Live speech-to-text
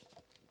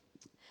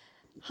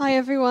Hi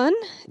everyone,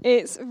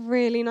 it's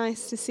really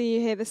nice to see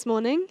you here this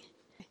morning.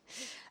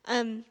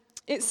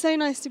 It's so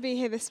nice to be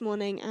here this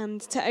morning and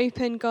to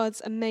open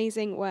God's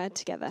amazing word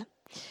together.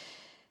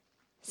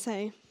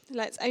 So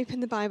let's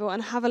open the Bible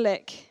and have a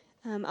look.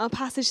 Our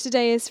passage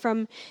today is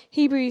from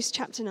Hebrews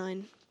chapter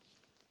 9.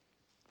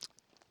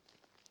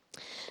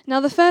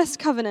 Now the first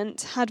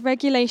covenant had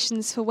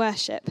regulations for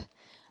worship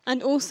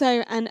and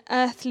also an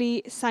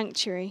earthly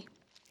sanctuary.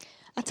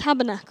 A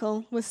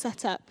tabernacle was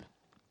set up.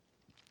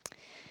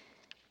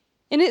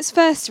 In its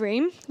first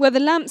room were the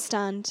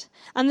lampstand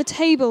and the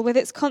table with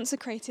its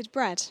consecrated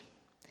bread.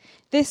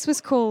 This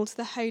was called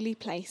the holy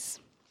place.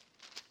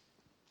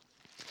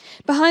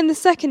 Behind the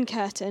second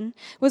curtain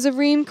was a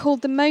room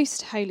called the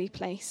most holy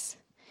place,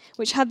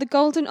 which had the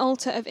golden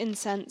altar of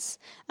incense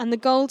and the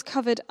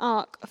gold-covered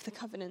ark of the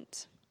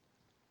covenant.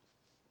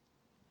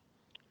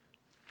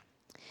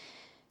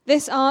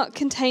 This ark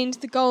contained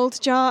the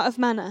gold jar of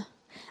manna,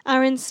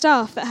 Aaron's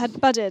staff that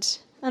had budded,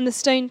 and the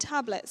stone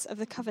tablets of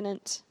the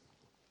covenant.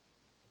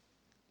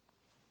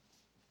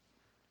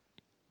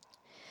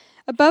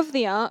 Above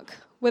the ark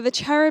were the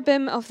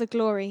cherubim of the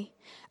glory,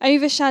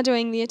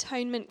 overshadowing the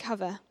atonement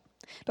cover,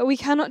 but we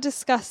cannot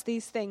discuss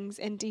these things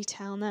in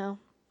detail now.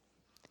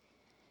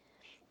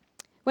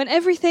 When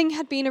everything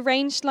had been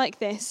arranged like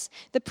this,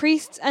 the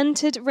priests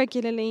entered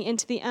regularly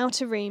into the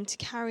outer room to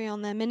carry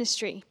on their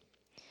ministry.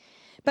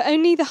 But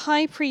only the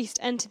high priest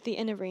entered the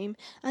inner room,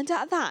 and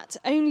at that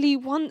only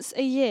once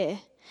a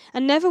year,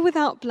 and never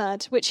without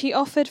blood, which he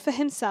offered for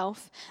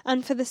himself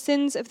and for the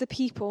sins of the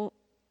people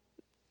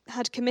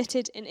had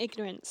committed in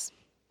ignorance.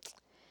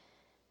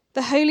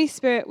 The Holy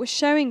Spirit was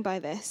showing by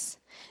this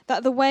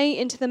that the way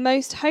into the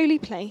most holy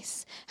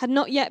place had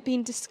not yet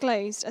been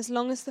disclosed as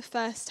long as the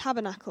first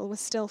tabernacle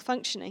was still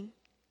functioning.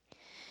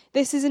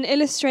 This is an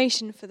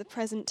illustration for the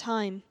present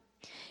time,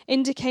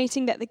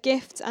 indicating that the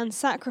gifts and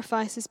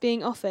sacrifices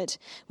being offered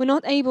were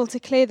not able to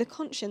clear the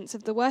conscience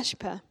of the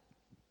worshipper.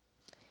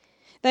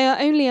 They are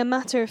only a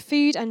matter of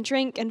food and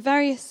drink and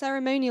various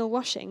ceremonial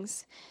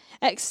washings,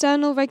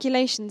 external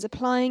regulations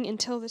applying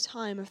until the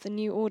time of the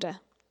new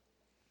order.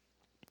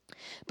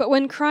 But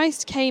when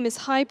Christ came as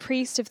high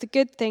priest of the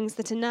good things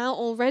that are now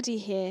already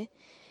here,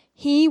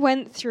 he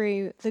went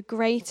through the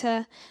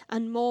greater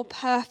and more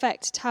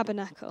perfect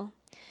tabernacle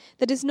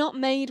that is not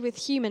made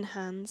with human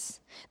hands.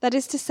 That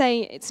is to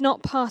say, it's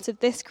not part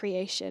of this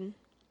creation.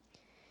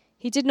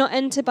 He did not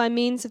enter by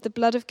means of the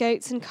blood of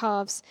goats and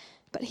calves,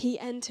 but he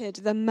entered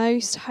the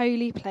most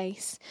holy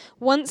place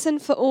once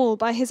and for all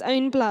by his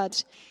own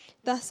blood,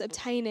 thus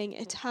obtaining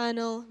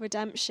eternal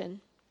redemption.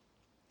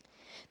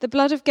 The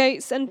blood of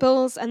goats and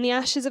bulls and the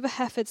ashes of a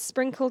heifer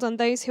sprinkled on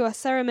those who are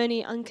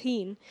ceremonially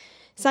unclean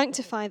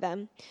sanctify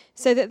them,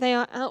 so that they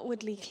are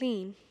outwardly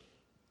clean.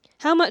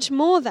 How much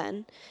more,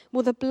 then,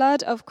 will the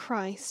blood of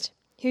Christ,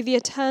 who the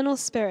eternal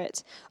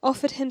Spirit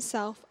offered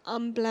himself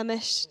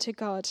unblemished to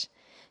God,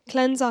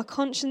 cleanse our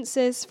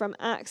consciences from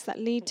acts that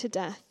lead to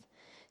death,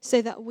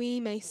 so that we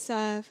may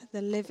serve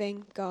the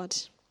living God.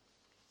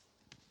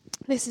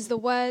 This is the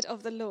word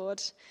of the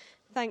Lord.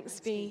 Thanks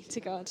be to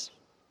God.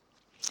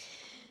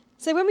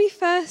 So when we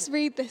first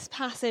read this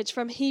passage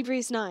from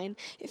Hebrews 9,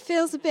 it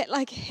feels a bit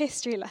like a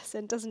history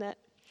lesson, doesn't it?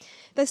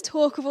 There's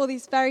talk of all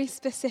these very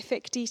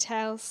specific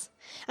details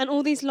and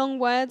all these long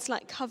words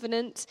like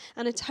covenant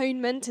and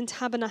atonement and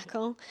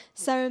tabernacle,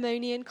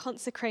 ceremony and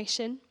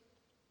consecration.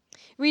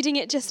 Reading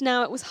it just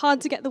now, it was hard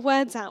to get the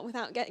words out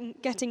without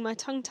getting my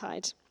tongue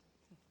tied.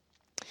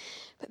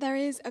 But there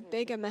is a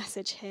bigger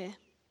message here.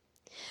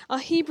 Our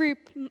Hebrew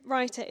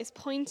writer is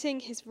pointing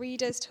his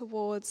readers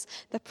towards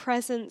the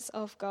presence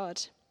of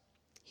God.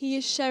 He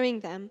is showing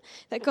them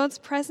that God's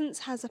presence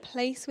has a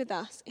place with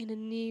us in a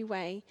new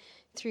way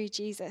through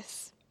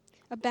Jesus,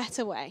 a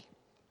better way.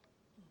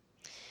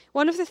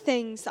 One of the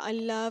things that I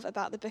love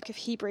about the book of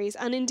Hebrews,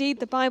 and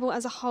indeed the Bible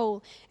as a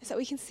whole, is that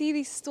we can see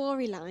these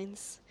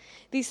storylines,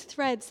 these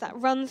threads that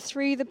run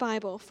through the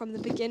Bible from the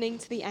beginning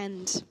to the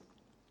end.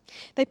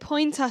 They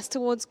point us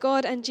towards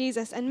God and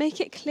Jesus and make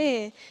it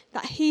clear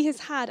that he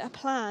has had a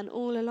plan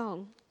all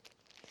along.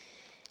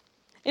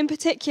 In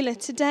particular,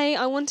 today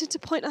I wanted to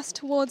point us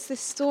towards this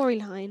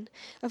storyline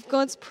of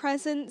God's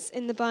presence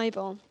in the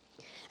Bible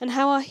and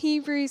how our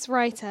Hebrews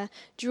writer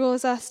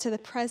draws us to the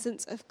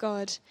presence of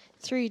God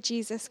through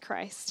Jesus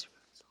Christ.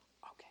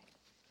 Are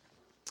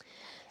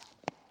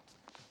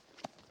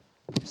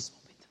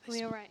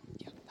we all right?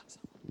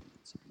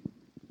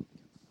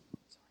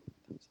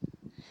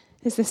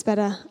 Is this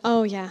better?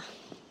 Oh, yeah,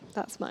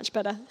 that's much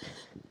better.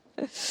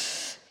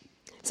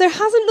 So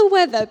hasn't the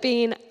weather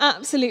been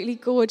absolutely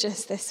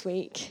gorgeous this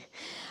week?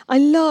 I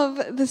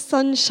love the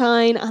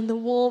sunshine and the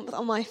warmth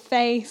on my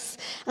face,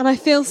 and I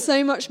feel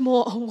so much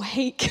more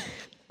awake.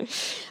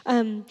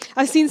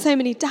 I've seen so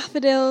many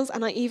daffodils,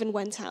 and I even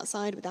went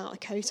outside without a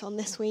coat on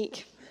this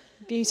week.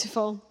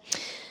 Beautiful.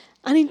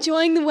 And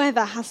enjoying the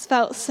weather has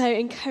felt so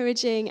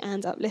encouraging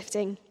and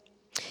uplifting.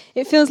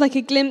 It feels like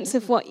a glimpse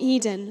of what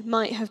Eden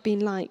might have been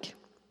like.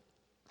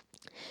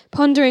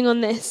 Pondering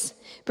on this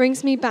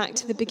brings me back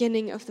to the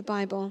beginning of the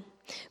Bible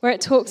where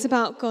it talks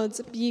about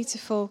God's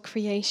beautiful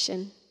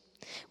creation,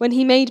 when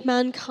he made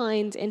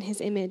mankind in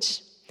his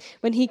image,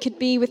 when he could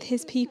be with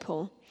his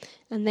people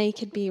and they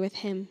could be with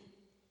him.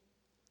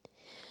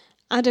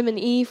 Adam and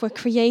Eve were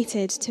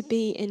created to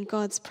be in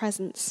God's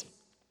presence.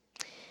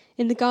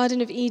 In the Garden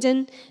of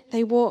Eden,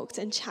 they walked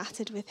and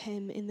chatted with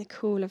him in the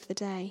cool of the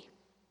day.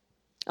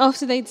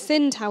 After they'd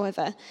sinned,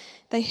 however,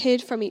 they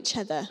hid from each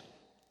other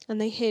and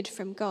they hid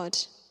from God.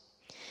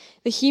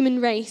 The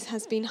human race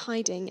has been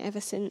hiding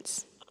ever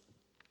since.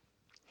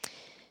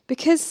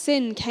 Because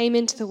sin came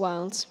into the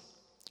world,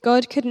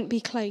 God couldn't be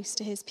close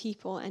to his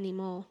people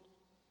anymore.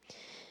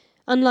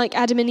 Unlike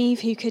Adam and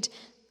Eve, who could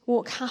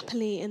walk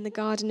happily in the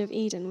Garden of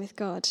Eden with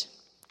God,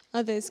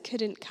 others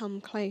couldn't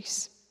come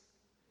close.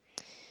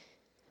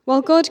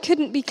 While God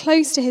couldn't be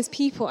close to his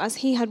people as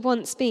he had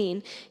once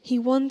been, he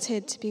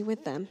wanted to be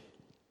with them.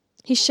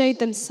 He showed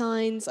them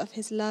signs of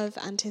his love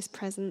and his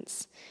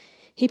presence.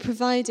 He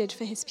provided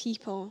for his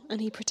people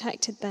and he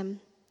protected them.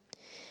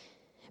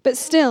 But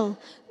still,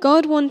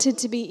 God wanted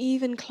to be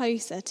even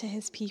closer to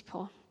his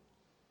people.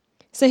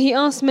 So he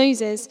asked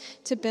Moses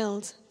to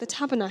build the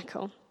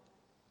tabernacle.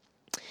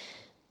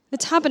 The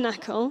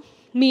tabernacle,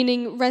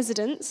 meaning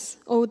residence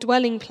or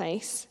dwelling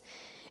place,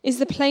 is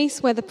the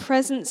place where the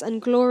presence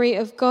and glory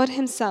of God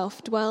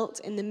himself dwelt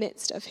in the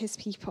midst of his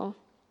people.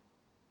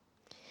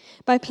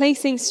 By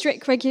placing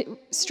strict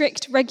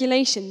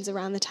regulations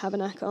around the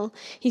tabernacle,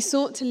 he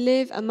sought to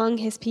live among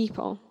his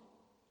people.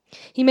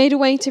 He made a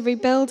way to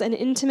rebuild an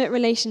intimate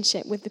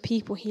relationship with the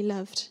people he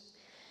loved.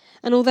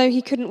 And although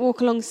he couldn't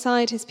walk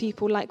alongside his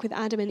people like with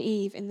Adam and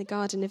Eve in the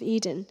Garden of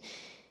Eden,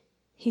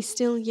 he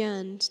still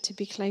yearned to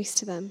be close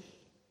to them.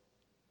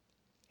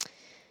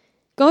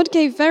 God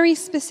gave very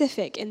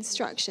specific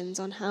instructions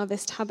on how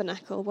this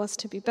tabernacle was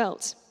to be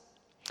built.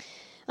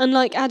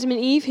 Unlike Adam and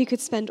Eve, who could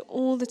spend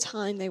all the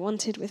time they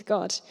wanted with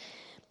God,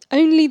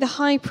 only the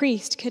high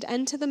priest could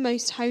enter the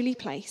most holy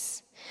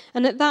place,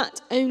 and at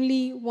that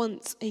only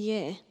once a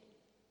year.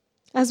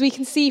 As we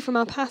can see from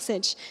our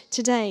passage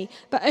today,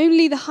 but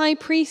only the high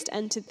priest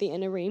entered the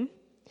inner room,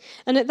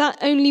 and at that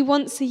only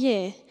once a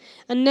year,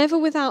 and never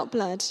without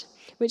blood,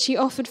 which he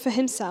offered for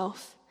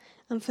himself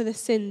and for the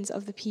sins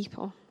of the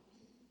people.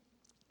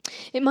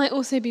 It might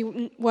also be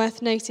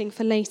worth noting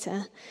for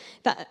later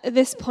that at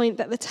this point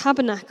that the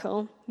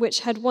tabernacle,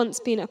 which had once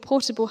been a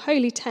portable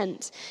holy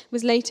tent,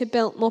 was later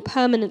built more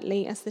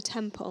permanently as the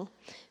temple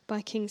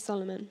by King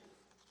Solomon.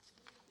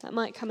 That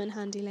might come in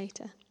handy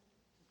later.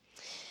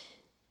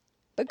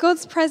 But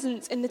God's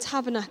presence in the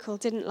tabernacle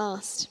didn't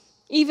last.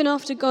 Even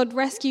after God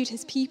rescued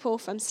his people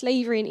from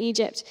slavery in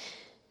Egypt,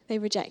 they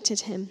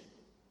rejected him.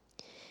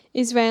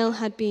 Israel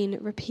had been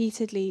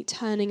repeatedly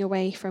turning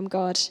away from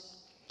God.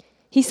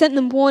 He sent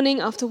them warning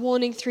after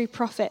warning through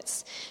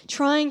prophets,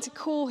 trying to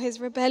call his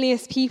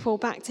rebellious people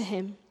back to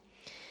him.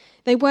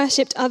 They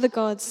worshipped other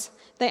gods,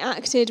 they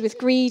acted with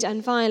greed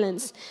and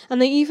violence,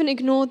 and they even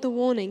ignored the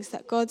warnings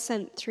that God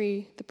sent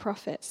through the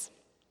prophets.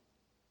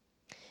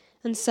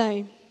 And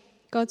so,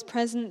 God's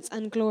presence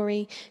and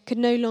glory could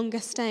no longer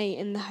stay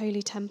in the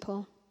holy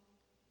temple.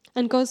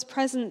 And God's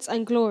presence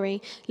and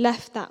glory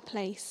left that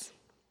place.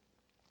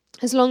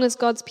 As long as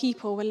God's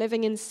people were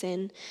living in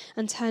sin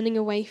and turning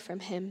away from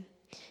him,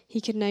 he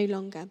could no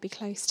longer be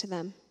close to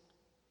them.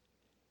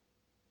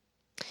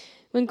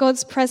 When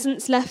God's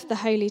presence left the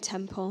holy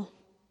temple,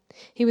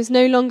 he was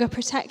no longer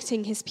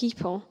protecting his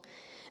people,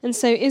 and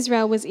so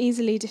Israel was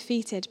easily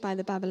defeated by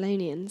the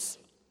Babylonians.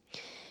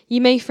 You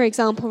may, for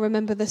example,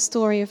 remember the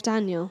story of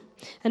Daniel,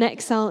 an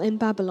exile in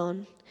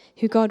Babylon,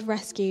 who God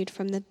rescued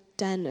from the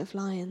den of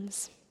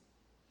lions.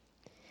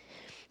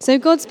 So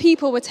God's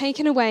people were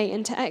taken away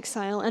into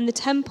exile, and the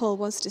temple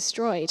was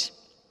destroyed.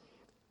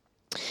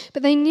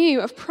 But they knew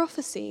of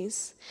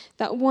prophecies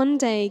that one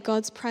day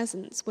God's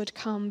presence would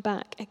come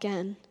back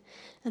again,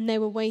 and they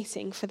were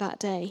waiting for that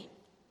day.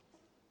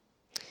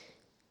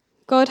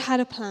 God had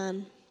a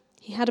plan.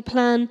 He had a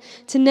plan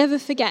to never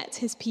forget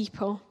his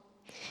people.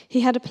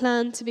 He had a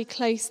plan to be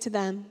close to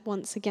them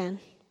once again.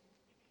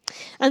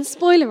 And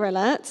spoiler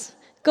alert,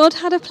 God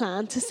had a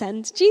plan to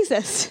send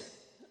Jesus.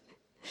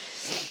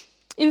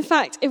 In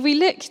fact, if we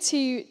look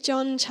to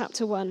John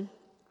chapter 1,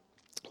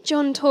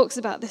 John talks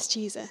about this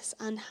Jesus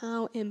and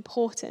how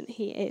important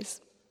he is.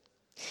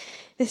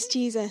 This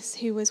Jesus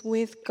who was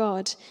with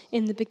God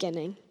in the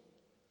beginning.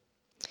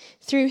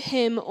 Through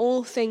him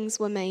all things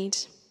were made.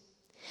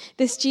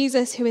 This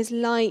Jesus who is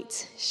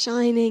light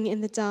shining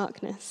in the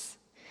darkness.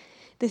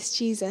 This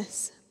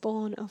Jesus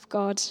born of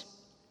God.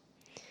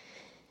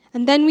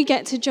 And then we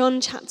get to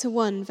John chapter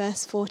 1,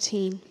 verse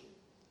 14.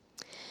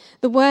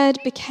 The Word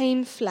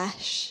became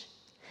flesh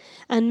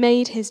and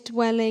made his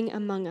dwelling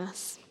among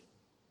us.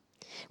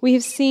 We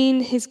have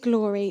seen his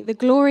glory, the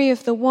glory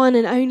of the one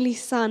and only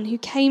Son who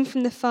came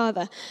from the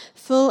Father,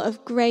 full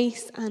of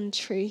grace and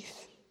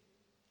truth.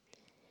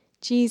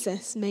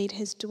 Jesus made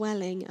his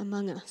dwelling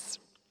among us.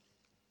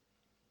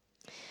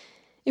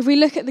 If we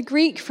look at the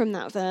Greek from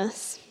that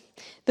verse,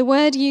 the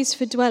word used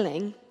for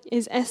dwelling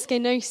is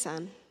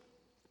eskenosan.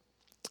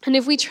 And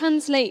if we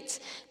translate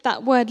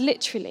that word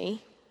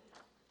literally,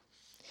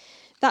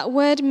 That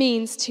word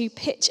means to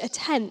pitch a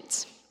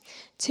tent,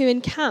 to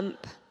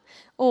encamp,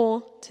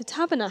 or to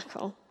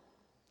tabernacle.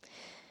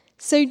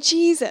 So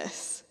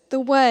Jesus, the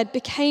Word,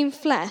 became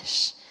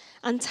flesh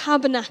and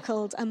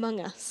tabernacled among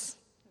us.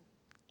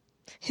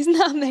 Isn't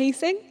that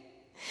amazing?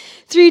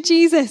 Through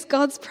Jesus,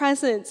 God's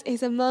presence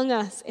is among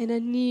us in a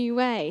new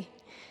way.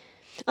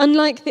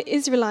 Unlike the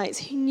Israelites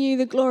who knew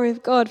the glory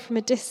of God from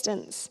a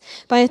distance,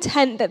 by a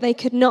tent that they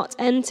could not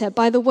enter,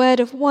 by the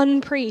word of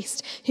one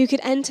priest who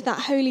could enter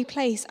that holy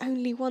place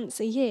only once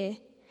a year,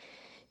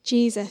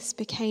 Jesus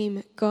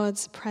became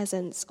God's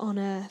presence on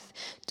earth,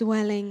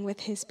 dwelling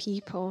with his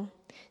people,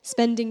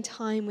 spending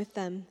time with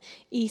them,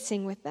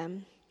 eating with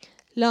them,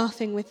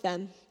 laughing with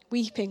them,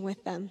 weeping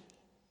with them.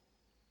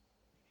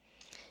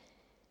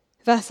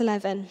 Verse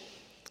 11.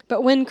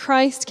 But when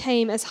Christ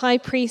came as high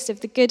priest of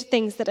the good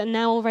things that are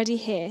now already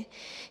here,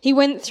 he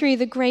went through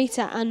the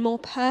greater and more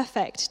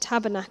perfect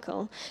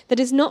tabernacle that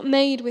is not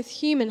made with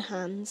human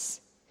hands.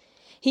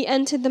 He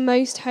entered the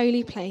most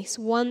holy place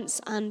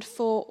once and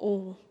for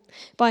all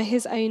by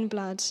his own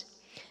blood,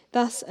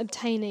 thus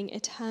obtaining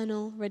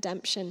eternal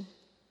redemption.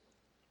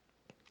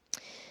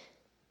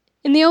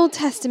 In the Old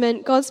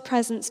Testament, God's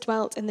presence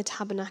dwelt in the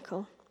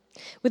tabernacle,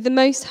 with the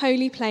most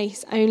holy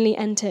place only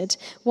entered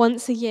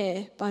once a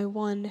year by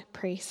one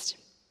priest.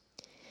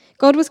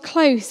 God was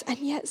close and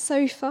yet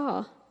so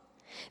far.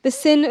 The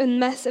sin and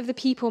mess of the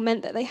people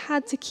meant that they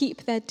had to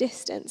keep their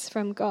distance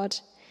from God.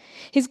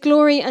 His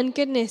glory and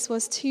goodness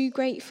was too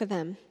great for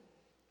them.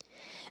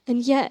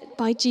 And yet,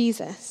 by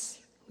Jesus,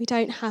 we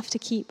don't have to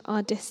keep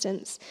our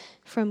distance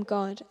from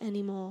God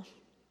anymore.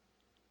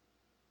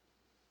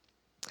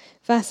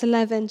 Verse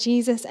 11,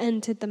 Jesus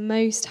entered the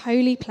most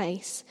holy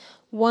place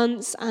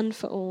once and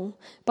for all,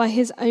 by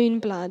his own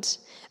blood,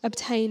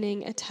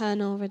 obtaining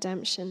eternal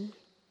redemption.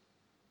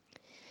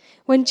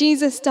 When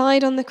Jesus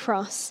died on the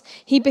cross,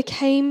 he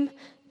became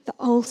the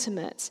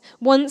ultimate,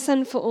 once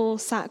and for all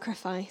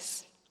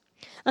sacrifice.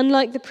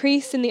 Unlike the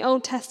priests in the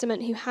Old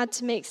Testament who had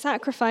to make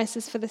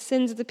sacrifices for the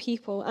sins of the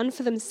people and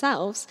for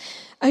themselves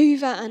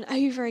over and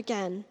over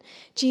again,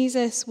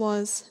 Jesus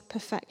was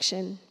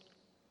perfection.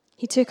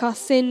 He took our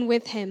sin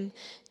with him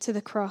to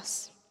the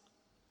cross.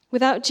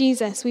 Without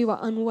Jesus, we were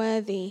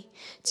unworthy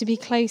to be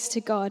close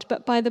to God,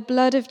 but by the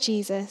blood of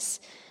Jesus,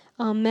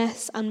 our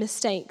mess and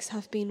mistakes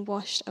have been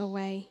washed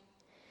away.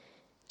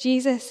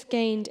 Jesus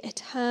gained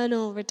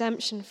eternal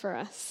redemption for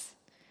us.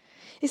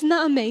 Isn't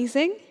that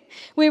amazing?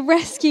 We're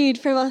rescued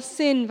from our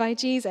sin by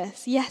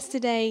Jesus,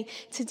 yesterday,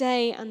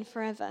 today, and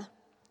forever.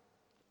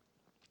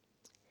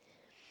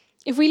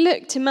 If we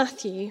look to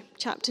Matthew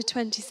chapter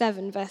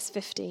 27, verse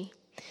 50,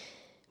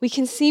 we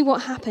can see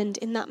what happened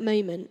in that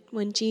moment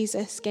when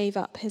Jesus gave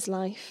up his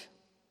life.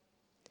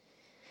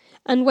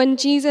 And when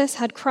Jesus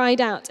had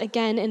cried out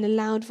again in a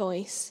loud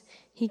voice,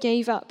 he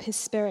gave up his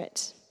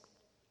spirit.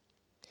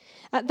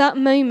 At that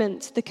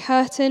moment, the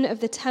curtain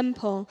of the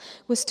temple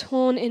was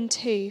torn in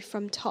two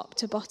from top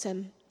to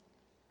bottom.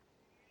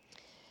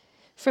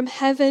 From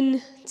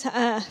heaven to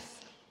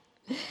earth,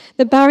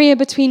 the barrier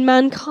between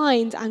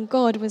mankind and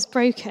God was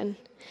broken.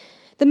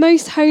 The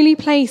most holy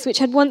place, which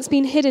had once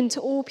been hidden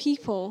to all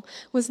people,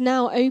 was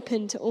now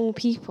open to all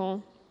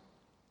people.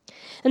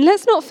 And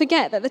let's not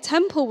forget that the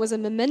temple was a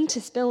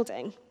momentous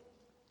building.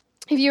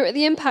 If you were at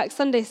the Impact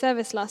Sunday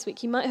service last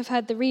week, you might have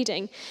heard the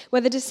reading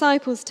where the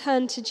disciples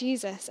turned to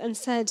Jesus and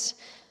said,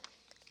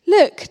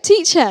 "Look,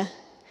 teacher,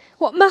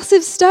 what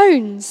massive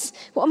stones,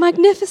 what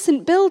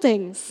magnificent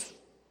buildings."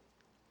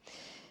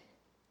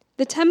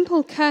 The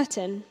temple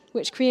curtain,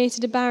 which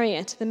created a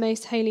barrier to the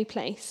most holy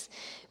place,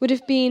 would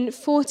have been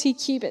 40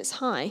 cubits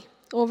high,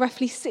 or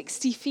roughly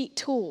 60 feet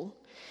tall.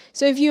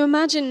 So if you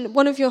imagine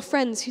one of your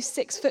friends who's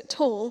 6 foot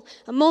tall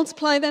and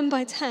multiply them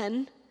by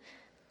 10,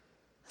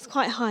 that's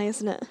quite high,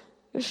 isn't it?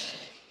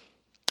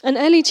 An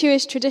early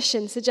Jewish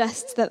tradition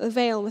suggests that the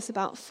veil was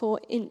about 4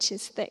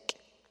 inches thick.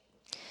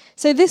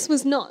 So this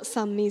was not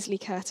some measly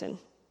curtain.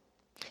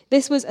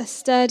 This was a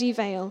sturdy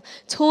veil,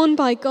 torn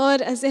by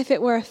God as if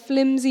it were a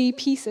flimsy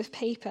piece of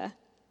paper.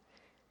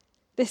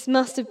 This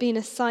must have been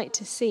a sight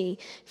to see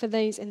for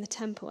those in the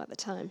temple at the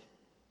time.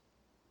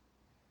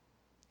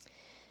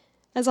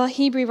 As our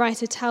Hebrew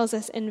writer tells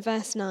us in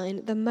verse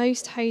 9, the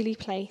most holy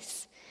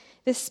place,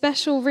 this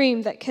special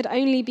room that could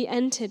only be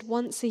entered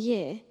once a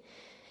year,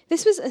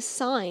 this was a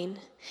sign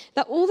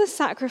that all the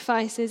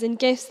sacrifices and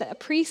gifts that a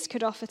priest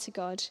could offer to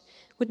God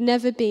would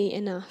never be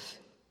enough.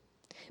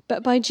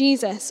 But by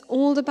Jesus,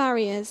 all the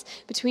barriers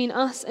between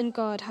us and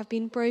God have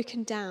been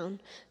broken down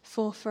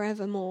for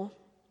forevermore.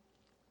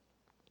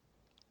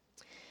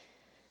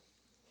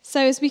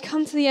 So as we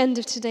come to the end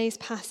of today's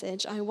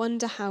passage, I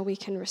wonder how we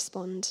can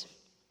respond.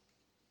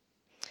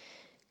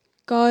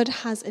 God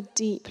has a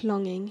deep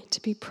longing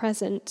to be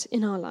present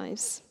in our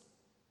lives.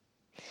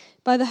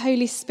 By the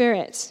Holy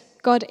Spirit,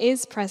 God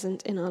is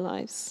present in our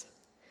lives.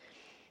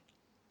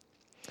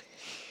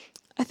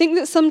 I think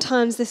that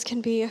sometimes this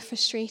can be a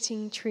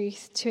frustrating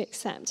truth to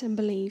accept and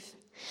believe.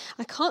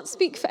 I can't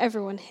speak for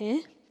everyone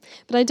here,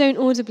 but I don't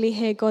audibly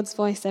hear God's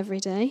voice every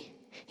day.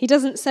 He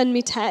doesn't send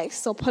me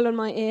texts or pull on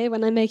my ear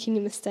when I'm making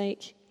a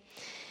mistake.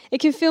 It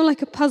can feel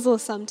like a puzzle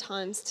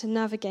sometimes to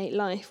navigate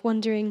life,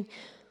 wondering,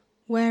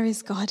 where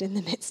is God in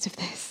the midst of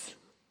this?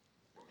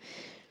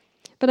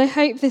 But I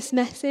hope this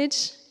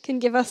message can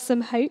give us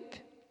some hope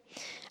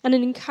and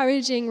an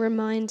encouraging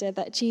reminder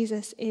that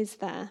Jesus is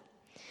there,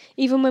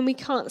 even when we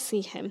can't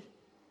see him,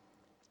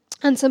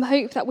 and some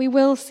hope that we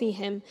will see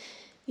him,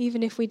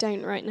 even if we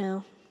don't right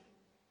now.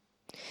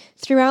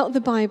 Throughout the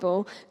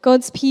Bible,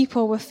 God's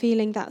people were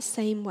feeling that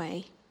same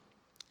way.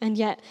 And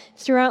yet,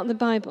 throughout the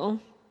Bible,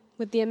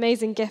 with the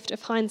amazing gift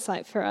of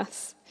hindsight for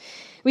us,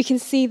 we can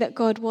see that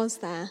God was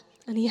there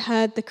and he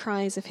heard the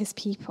cries of his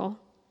people.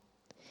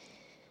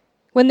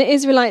 When the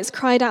Israelites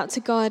cried out to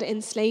God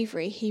in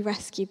slavery, he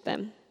rescued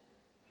them.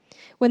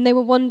 When they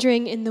were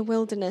wandering in the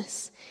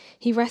wilderness,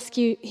 he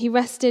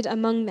rested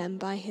among them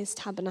by his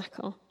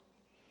tabernacle.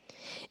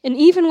 And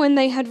even when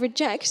they had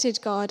rejected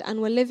God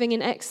and were living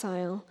in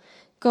exile,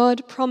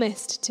 God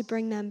promised to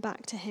bring them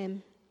back to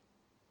him.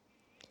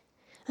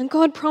 And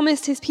God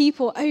promised his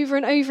people over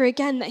and over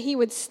again that he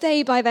would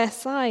stay by their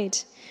side.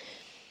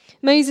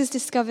 Moses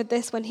discovered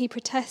this when he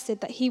protested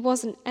that he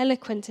wasn't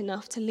eloquent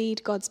enough to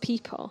lead God's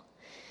people.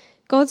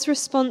 God's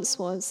response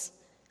was,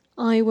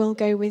 "I will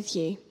go with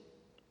you."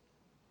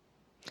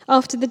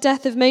 After the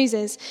death of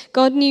Moses,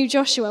 God knew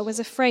Joshua was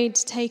afraid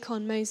to take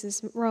on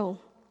Moses'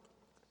 role.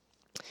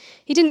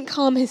 He didn't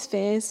calm his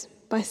fears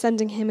by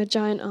sending him a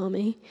giant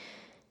army.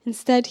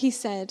 Instead, he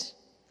said,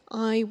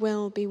 "I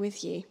will be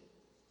with you."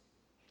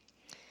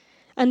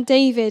 And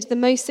David, the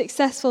most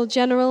successful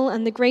general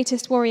and the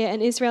greatest warrior in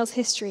Israel's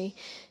history,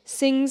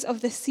 sings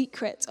of the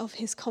secret of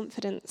his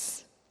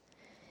confidence.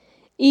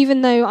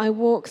 "Even though I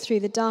walk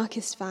through the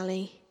darkest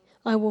valley,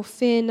 I will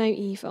fear no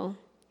evil,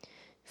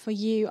 for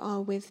you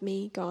are with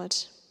me, God."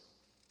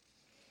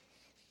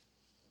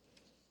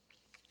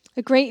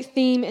 A great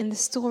theme in the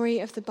story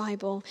of the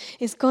Bible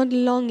is God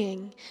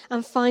longing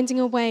and finding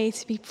a way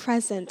to be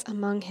present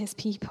among his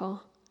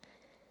people.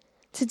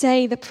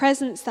 Today, the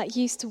presence that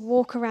used to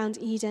walk around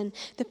Eden,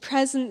 the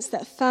presence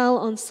that fell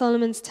on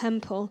Solomon's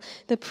temple,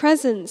 the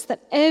presence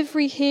that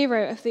every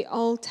hero of the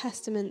Old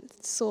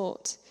Testament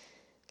sought,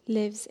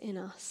 lives in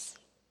us.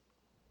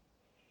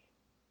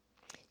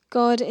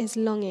 God is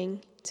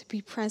longing to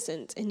be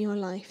present in your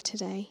life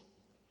today.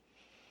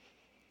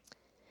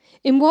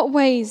 In what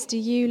ways do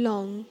you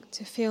long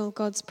to feel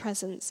God's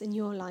presence in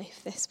your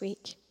life this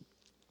week?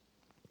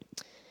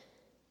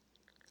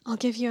 I'll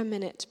give you a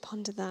minute to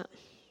ponder that.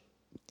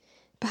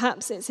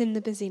 Perhaps it's in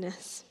the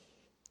busyness.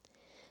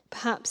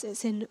 Perhaps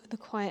it's in the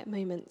quiet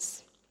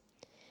moments.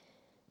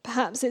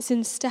 Perhaps it's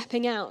in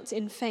stepping out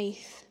in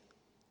faith.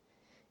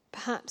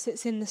 Perhaps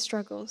it's in the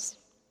struggles.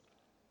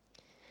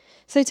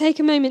 So take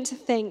a moment to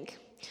think,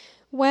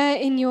 where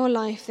in your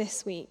life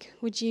this week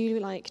would you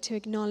like to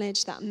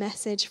acknowledge that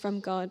message from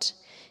God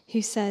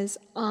who says,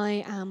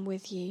 "I am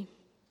with you"?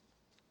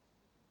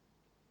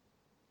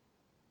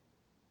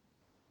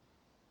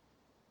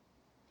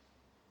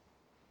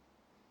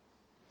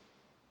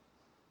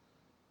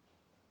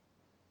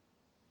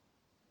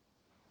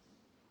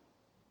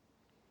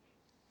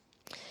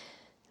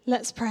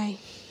 Let's pray.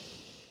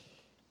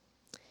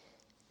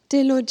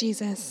 Dear Lord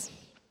Jesus,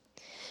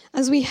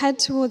 as we head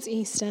towards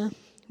Easter,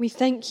 we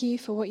thank you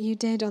for what you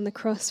did on the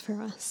cross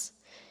for us.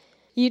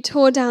 You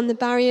tore down the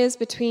barriers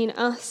between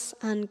us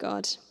and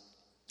God,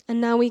 and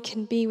now we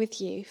can be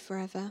with you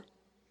forever.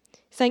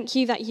 Thank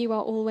you that you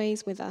are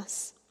always with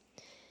us.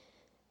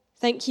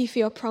 Thank you for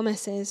your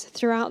promises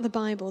throughout the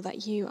Bible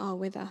that you are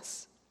with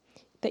us,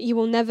 that you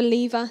will never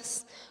leave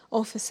us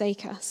or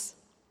forsake us.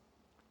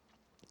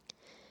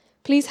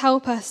 Please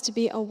help us to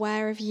be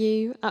aware of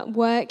you at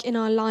work in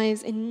our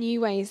lives in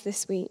new ways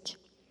this week,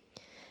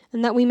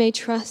 and that we may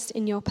trust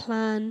in your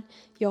plan,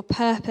 your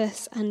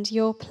purpose, and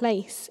your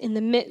place in the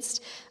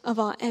midst of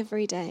our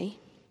everyday.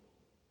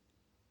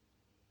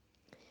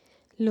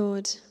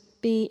 Lord,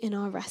 be in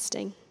our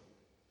resting.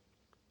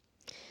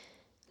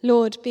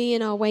 Lord, be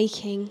in our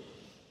waking.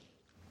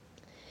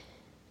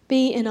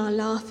 Be in our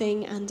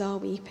laughing and our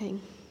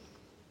weeping.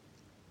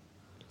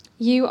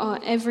 You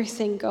are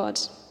everything, God.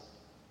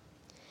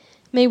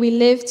 May we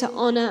live to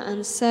honor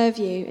and serve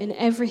you in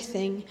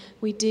everything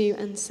we do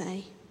and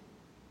say.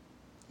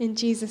 In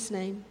Jesus'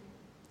 name,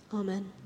 amen.